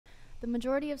The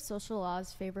majority of social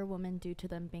laws favor women due to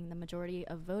them being the majority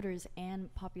of voters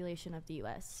and population of the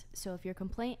U.S. So if your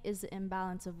complaint is the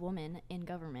imbalance of women in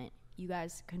government, you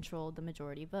guys control the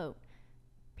majority vote.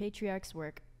 Patriarchs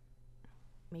work.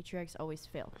 Matriarchs always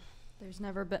fail. There's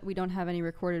never been, we don't have any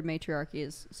recorded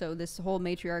matriarchies. So this whole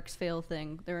matriarchs fail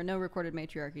thing, there are no recorded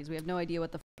matriarchies. We have no idea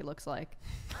what the it looks like.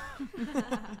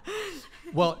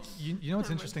 Well, you know what's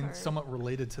interesting, somewhat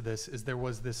related to this, is there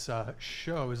was this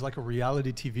show, it was like a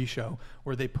reality TV show,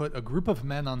 where they put a group of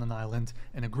men on an island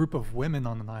and a group of women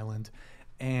on an island.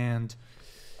 And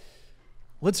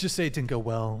let's just say it didn't go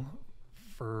well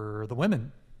for the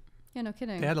women. Yeah, no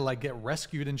kidding. They had to like get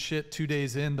rescued and shit 2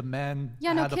 days in. The men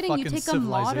yeah, no had kidding. A You fucking take a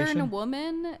modern civilization.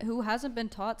 woman who hasn't been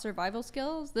taught survival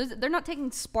skills. They're not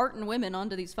taking Spartan women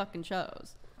onto these fucking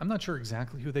shows. I'm not sure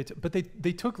exactly who they took, but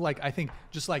they took like, I think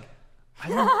just like, I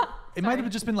don't it might have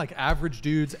just been like average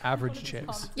dudes, average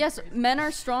chicks. Yes, men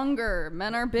are stronger,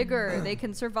 men are bigger, they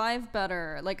can survive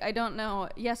better. Like, I don't know.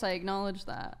 Yes, I acknowledge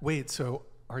that. Wait, so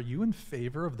are you in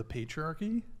favor of the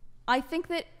patriarchy? I think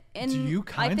that do you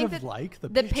kind of like the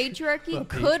patriarchy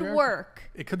could work.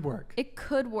 It could work. It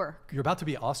could work. You're about to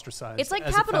be ostracized. It's like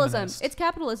as capitalism. A It's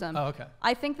capitalism. Oh, okay.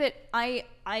 I think that I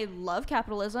love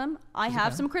capitalism. I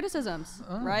have some criticisms,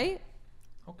 right?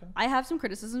 Okay. I have some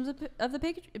criticisms of the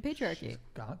patriarchy. She's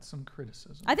got some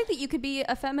criticism. I think that you could be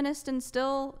a feminist and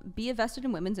still be invested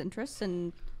in women's interests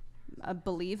and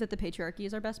believe that the patriarchy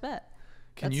is our best bet.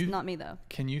 That's not me, though.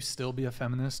 Can you still be a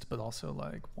feminist but also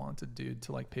like want a dude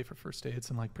to like pay for first dates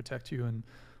and like protect you and,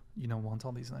 you know, want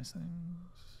all these nice things?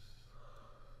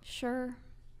 Sure.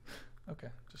 Okay,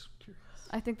 just curious.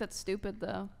 I think that's stupid,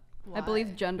 though. Why? I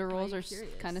believe gender roles are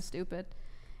curious? kind of stupid.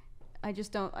 I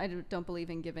don't believe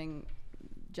in giving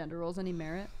gender roles any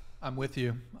merit. I'm with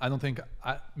you. I don't think,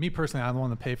 me personally, I don't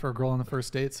want to pay for a girl on the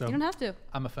first date, so You don't have to.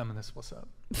 I'm a feminist. What's up?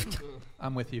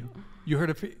 I'm with you. You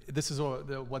heard it. This is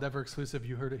the whatever exclusive.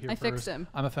 You heard it here I first. fixed him.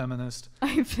 I'm a feminist.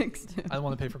 I fixed him. I don't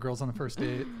want to pay for girls on the first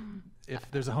date. If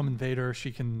there's a home invader,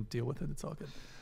 she can deal with it. It's all good.